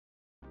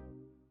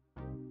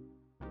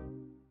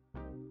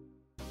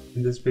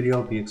In this video,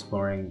 I'll be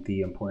exploring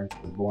the importance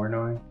of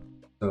Voronoi.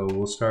 So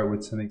we'll start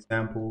with some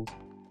examples,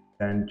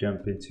 then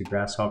jump into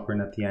Grasshopper,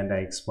 and at the end I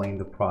explain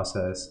the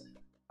process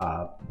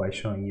by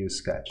showing you a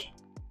sketch.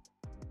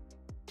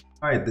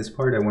 Alright, this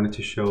part I wanted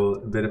to show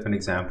a bit of an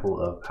example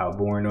of how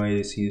Voronoi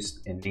is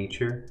used in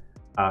nature.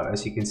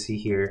 As you can see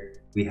here,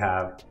 we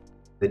have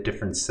the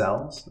different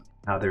cells,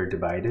 how they're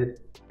divided.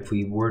 If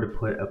we were to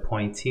put a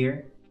point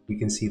here, you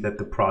can see that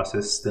the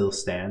process still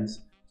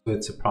stands. So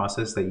it's a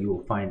process that you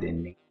will find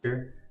in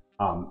nature.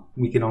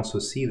 We can also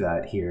see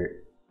that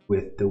here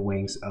with the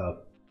wings of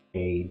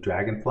a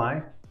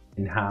dragonfly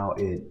and how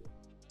it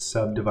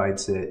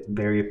subdivides it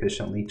very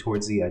efficiently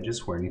towards the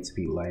edges where it needs to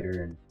be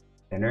lighter and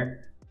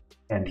thinner.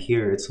 And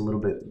here it's a little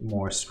bit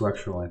more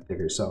structural and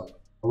thicker. So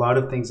a lot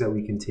of things that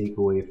we can take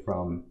away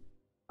from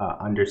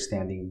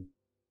understanding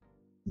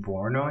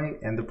Voronoi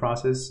and the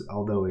process,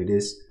 although it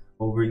is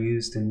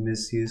overused and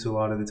misused a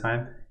lot of the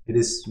time, it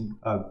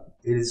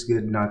is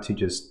good not to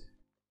just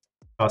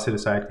toss it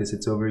aside because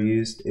it's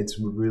overused. It's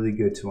really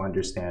good to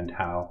understand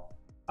how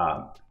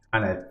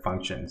kind of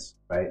functions,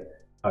 right?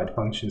 How it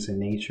functions in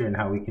nature and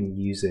how we can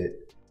use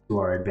it to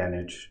our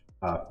advantage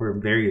for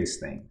various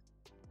things.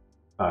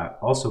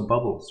 Also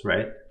bubbles,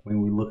 right?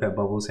 When we look at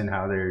bubbles and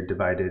how they're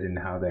divided and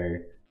how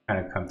they're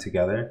kind of come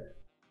together,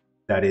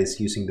 that is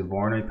using the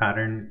Voronoi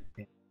pattern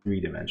in 3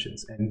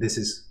 dimensions. And this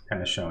is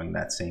kind of showing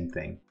that same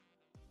thing.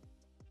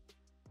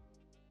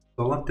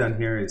 So all I've done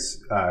here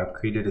is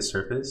created a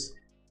surface.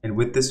 And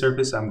with the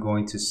surface, I'm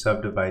going to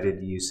subdivide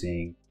it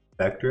using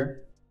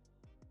vector,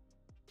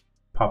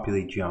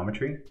 populate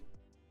geometry.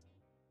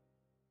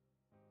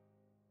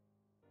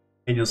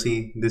 And you'll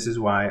see this is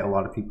why a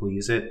lot of people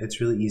use it. It's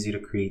really easy to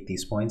create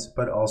these points,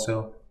 but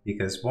also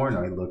because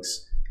Voronoi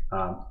looks,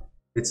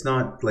 it's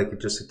not like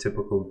just a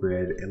typical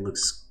grid. It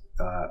looks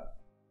a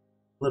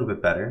little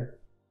bit better.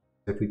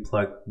 If we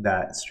plug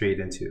that straight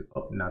into,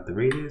 not the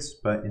radius,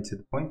 but into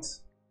the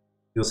points,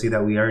 you'll see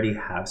that we already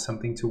have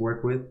something to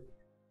work with.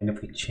 And if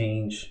we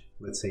change,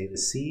 let's say, the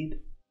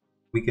seed,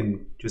 we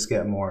can just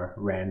get more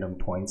random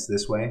points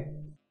this way.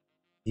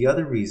 The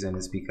other reason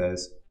is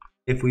because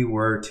if we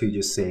were to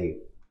just say,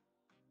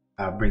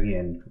 bring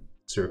in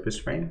surface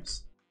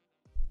frames,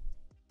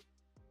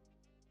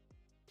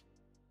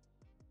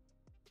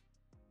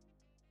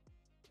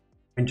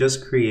 and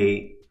just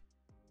create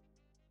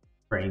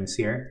frames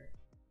here,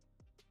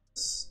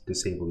 let's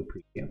disable the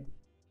preview,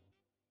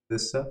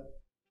 this stuff.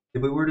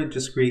 If we were to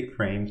just create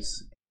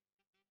frames,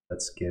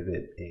 let's give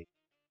it a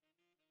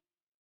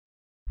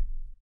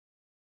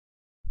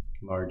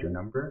larger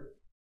number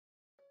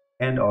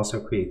and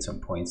also create some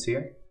points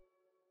here.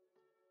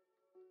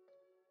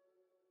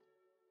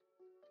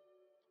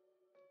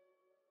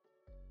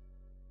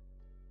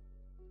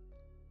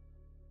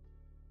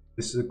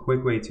 This is a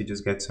quick way to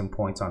just get some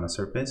points on a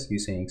surface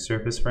using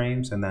surface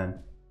frames and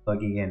then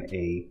plugging in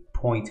a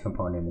point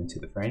component into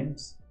the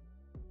frames.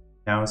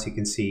 Now, as you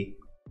can see,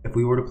 if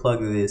we were to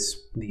plug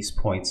these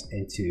points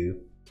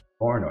into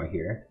Voronoi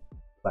here,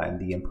 flatten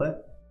the input,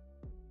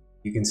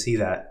 you can see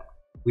that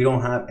we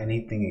don't have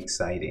anything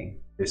exciting.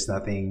 There's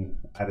nothing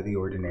out of the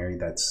ordinary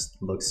that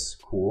looks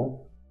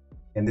cool.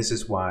 And this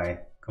is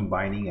why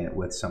combining it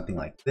with something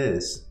like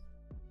this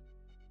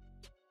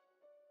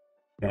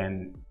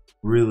can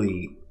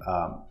really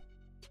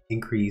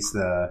increase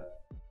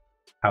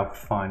how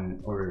fun,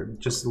 or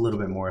just a little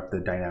bit more of the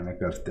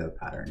dynamic of the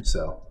pattern.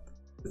 So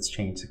let's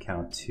change the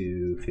count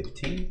to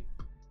 15.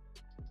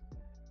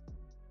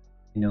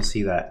 And you'll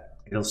see that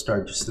it'll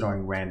start just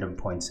throwing random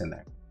points in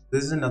there.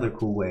 This is another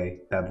cool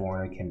way that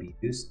Voronoi can be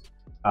used.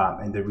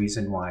 And the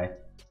reason why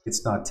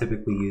it's not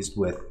typically used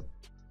with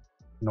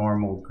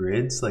normal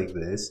grids like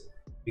this,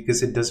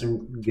 because it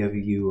doesn't give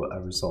you a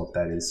result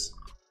that is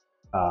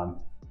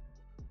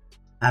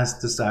as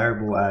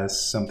desirable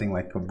as something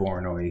like a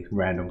Voronoi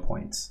random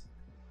points.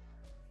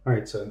 All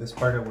right, so in this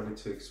part I wanted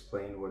to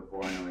explain what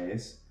Voronoi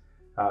is,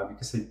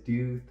 because I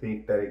do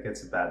think that it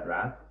gets a bad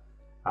rap,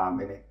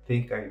 and I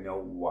think I know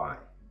why.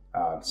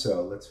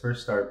 So let's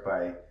first start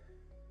by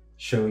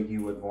showing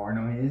you what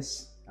Voronoi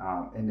is,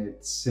 and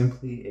it's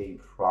simply a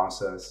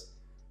process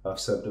of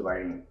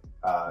subdividing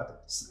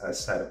a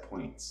set of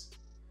points.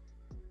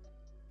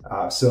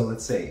 So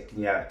let's say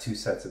we have 2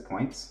 sets of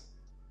points,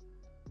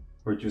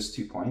 or just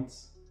 2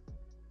 points.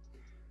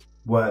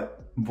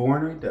 What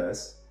Voronoi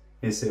does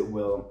is it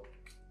will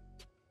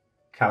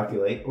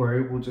calculate, or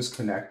it will just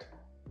connect.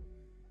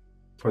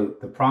 For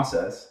the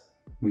process,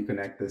 we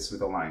connect this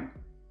with a line.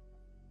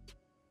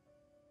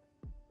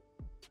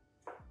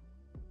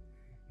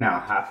 Now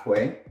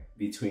halfway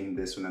between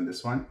this one and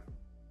this one,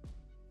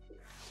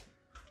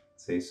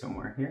 say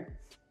somewhere here,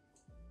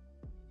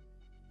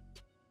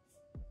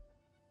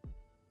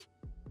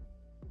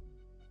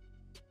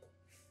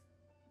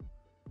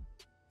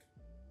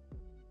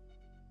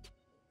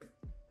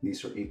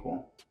 these are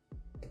equal.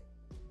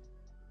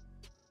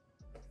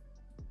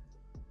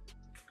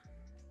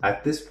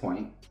 At this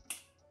point,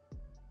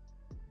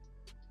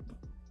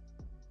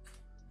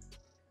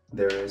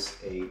 there is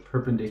a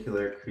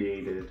perpendicular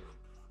created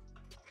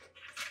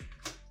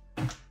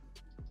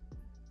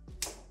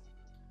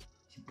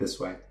this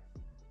way,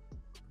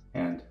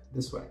 and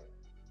this way.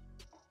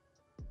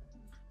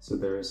 So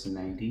there is a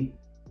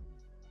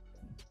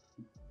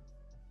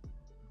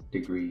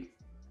 90-degree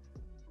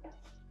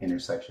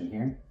intersection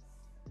here.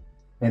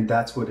 And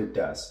that's what it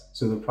does.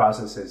 So the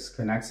process is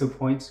connects the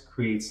points,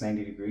 creates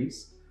 90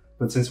 degrees.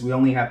 But since we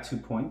only have 2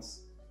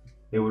 points,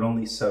 it would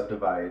only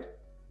subdivide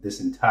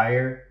this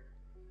entire,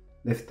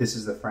 if this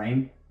is the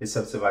frame, it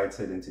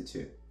subdivides it into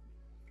 2.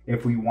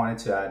 If we wanted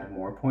to add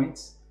more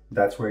points,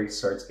 that's where it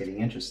starts getting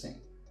interesting.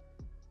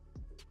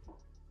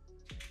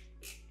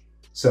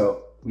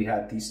 So we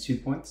have these 2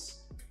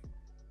 points.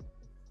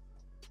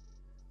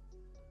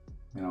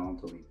 And I'll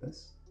delete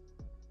this.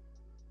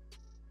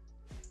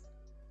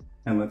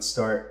 And let's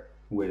start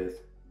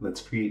with,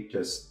 let's create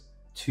just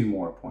 2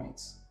 more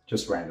points,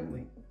 just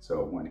randomly.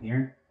 So 1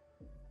 here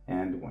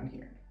and 1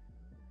 here.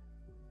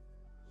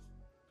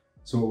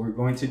 So what we're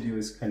going to do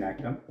is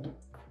connect them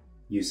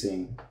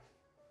using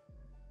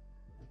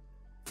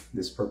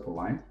this purple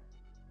line.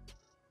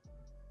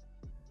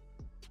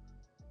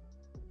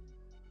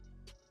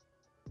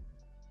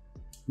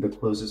 The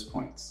closest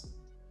points.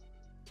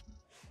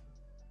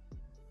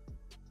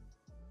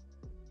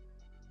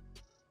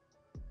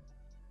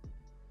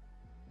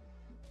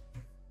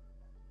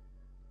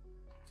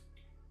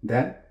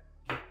 Then,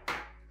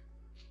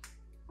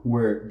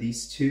 where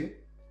these 2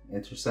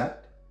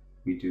 intersect,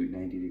 we do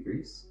 90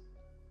 degrees.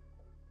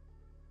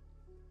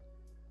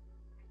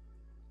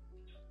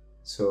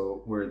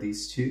 So where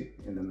these 2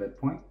 in the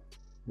midpoint,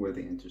 where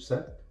they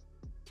intersect,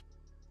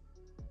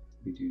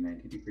 we do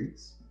 90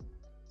 degrees.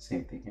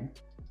 Same thing here.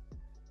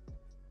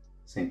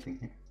 Same thing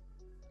here.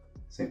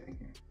 Same thing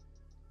here.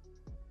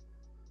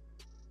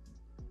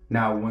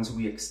 Now, once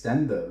we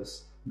extend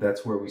those,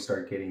 that's where we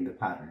start getting the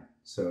pattern.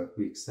 So if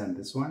we extend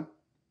this one,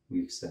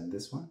 we extend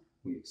this one,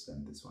 we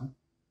extend this one,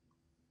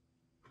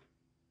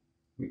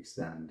 we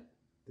extend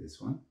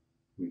this one,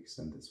 we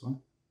extend this one.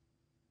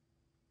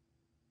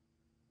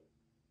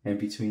 And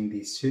between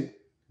these 2,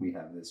 we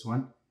have this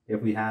one.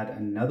 If we had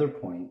another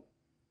point,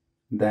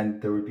 then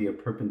there would be a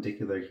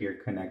perpendicular here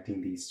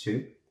connecting these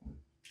 2.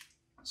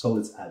 So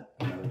let's add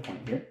another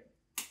point here.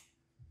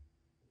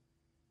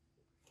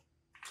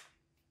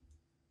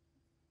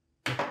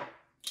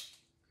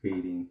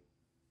 Creating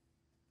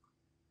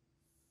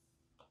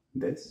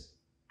this.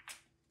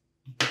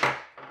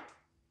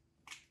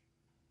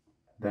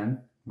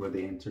 Then where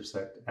they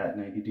intersect at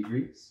 90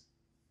 degrees.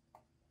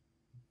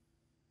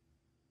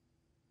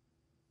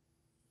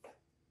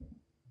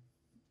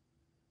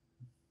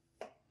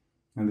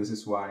 And this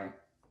is why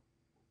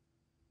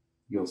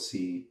you'll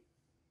see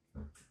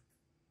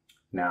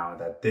now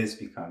that this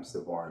becomes the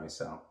Voronoi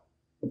cell.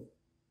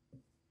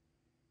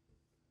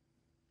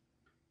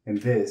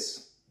 And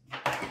this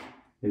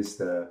is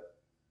the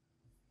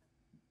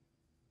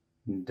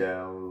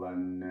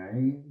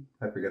DesignLearning.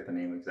 I forget the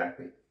name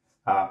exactly.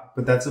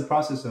 But that's the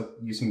process of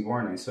using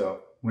Voronoi.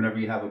 So whenever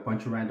you have a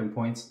bunch of random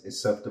points, it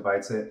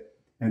subdivides it.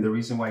 And the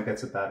reason why it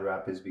gets a bad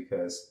rap is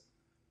because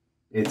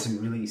it's a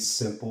really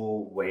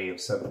simple way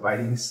of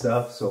subdividing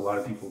stuff. So a lot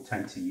of people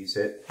tend to use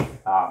it.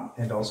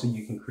 And also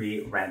you can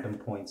create random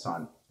points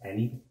on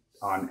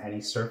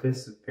any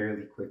surface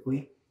fairly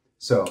quickly.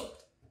 So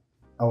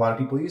a lot of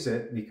people use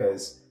it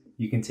because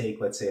you can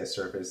take, let's say, a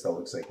surface that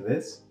looks like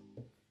this.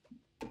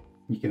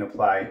 You can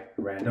apply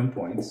random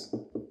points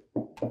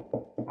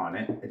on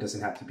it. It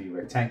doesn't have to be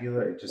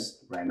rectangular, it's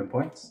just random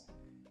points.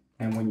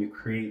 And when you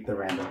create the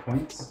random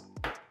points,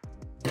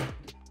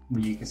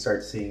 you can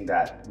start seeing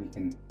that we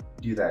can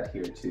do that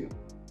here too,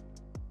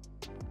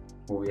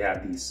 where we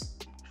have these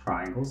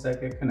triangles that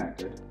get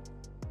connected.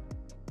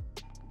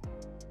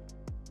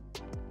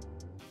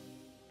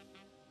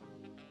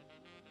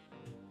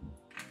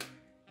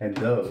 And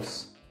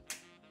those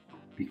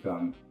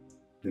become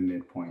the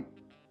midpoint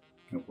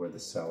of where the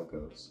cell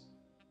goes.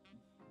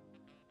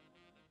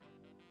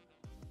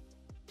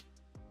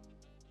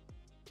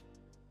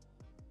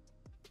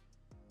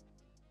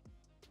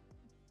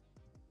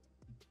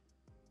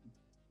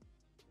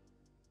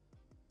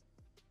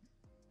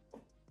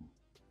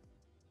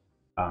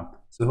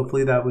 So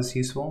hopefully that was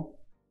useful.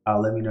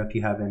 Let me know if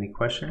you have any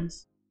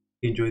questions.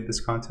 If you enjoyed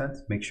this content,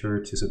 make sure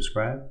to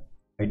subscribe.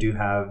 I do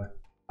have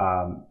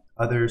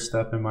other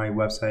stuff in my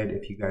website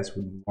if you guys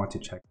would want to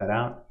check that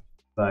out.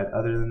 But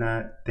other than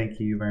that, thank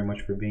you very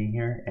much for being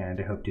here, and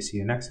I hope to see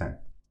you next time.